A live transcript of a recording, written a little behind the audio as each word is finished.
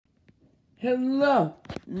Hello,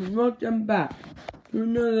 and welcome back to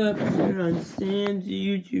another episode on Sam's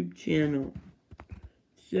YouTube channel.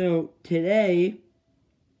 So, today,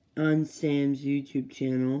 on Sam's YouTube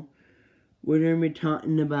channel, we're going to be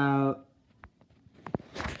talking about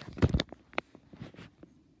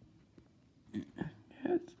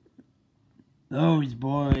those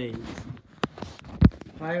boys.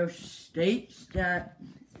 Ohio State's that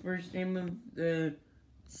first game of the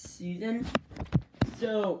season.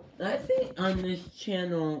 So, I think on this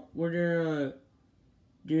channel, we're gonna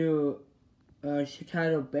do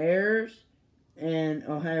Chicago Bears and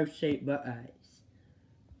Ohio State Buckeyes.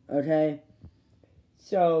 Okay?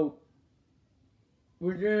 So,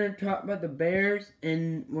 we're gonna talk about the Bears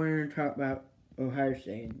and we're gonna talk about Ohio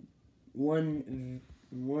State in one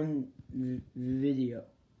video.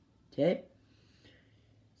 Okay?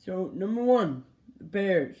 So, number one, the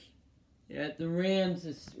Bears. At the Rams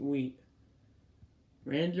this week.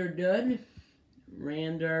 Rams are good.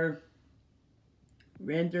 Rams are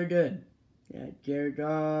good. Yeah, Jared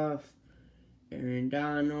Goff, Aaron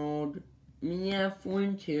Donald. I mean, yeah,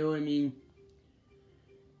 4-2. I mean,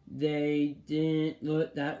 they didn't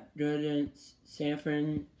look that good in San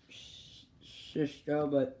Francisco,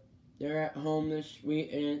 but they're at home this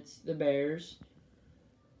week against the Bears.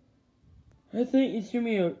 I think it's going to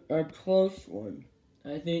be a close one.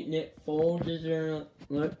 I think Nick Foles is going to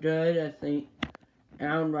look good. I think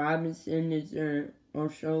Allen Robinson is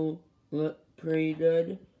also look pretty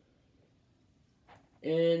good.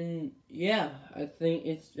 And yeah, I think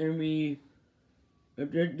it's going to be a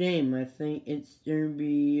good game. I think it's going to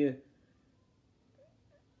be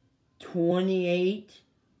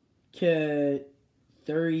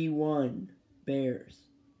 28-31 Bears.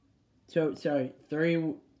 So, sorry,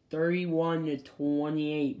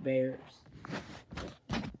 31-28 Bears.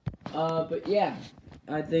 But yeah,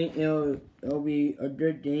 I think it'll be a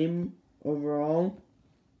good game overall.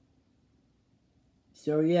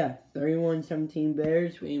 So yeah, 31-17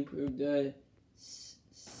 Bears. We improved to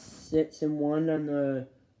 6-1 on the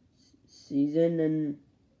season, and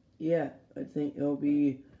yeah, I think it'll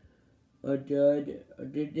be a good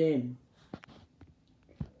game.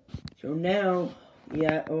 So now we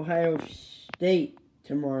got Ohio State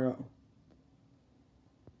tomorrow.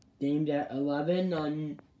 Game's at 11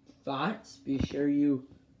 on Fox. Be sure you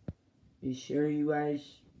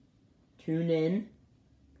guys tune in.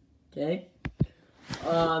 Okay.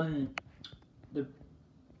 The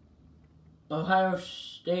Ohio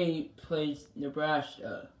State plays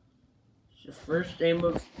Nebraska. It's the first game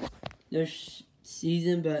of this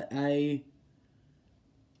season, but I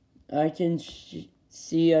can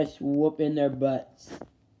see us whooping their butts.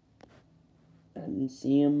 I can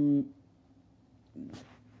see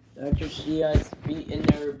us beating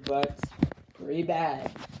their butts pretty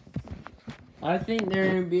bad. I think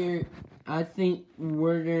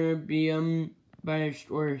we're gonna beat them by a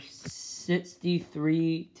score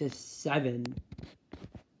 63-7.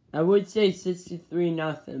 I would say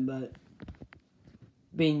 63-0, but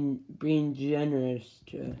being generous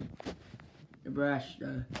to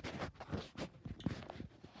Nebraska.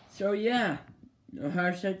 So yeah,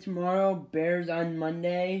 Ohio State tomorrow, Bears on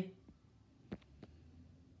Monday.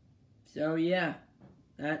 So yeah,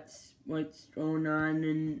 that's what's going on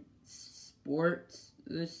in sports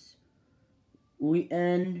this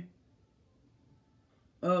weekend.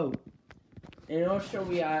 Oh, and also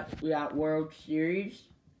we got World Series.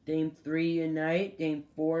 Game 3 tonight, Game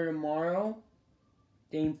 4 tomorrow,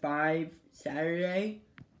 Game 5 Saturday.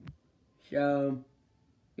 So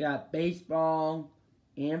we got baseball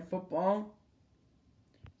and football.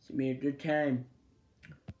 It's gonna be a good time.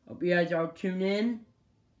 Hope you guys all tune in.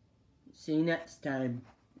 See you next time.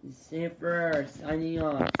 This is Sam Ferrer signing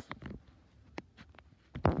off.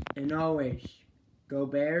 And always, go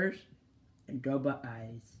Bears and go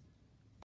Buckeyes.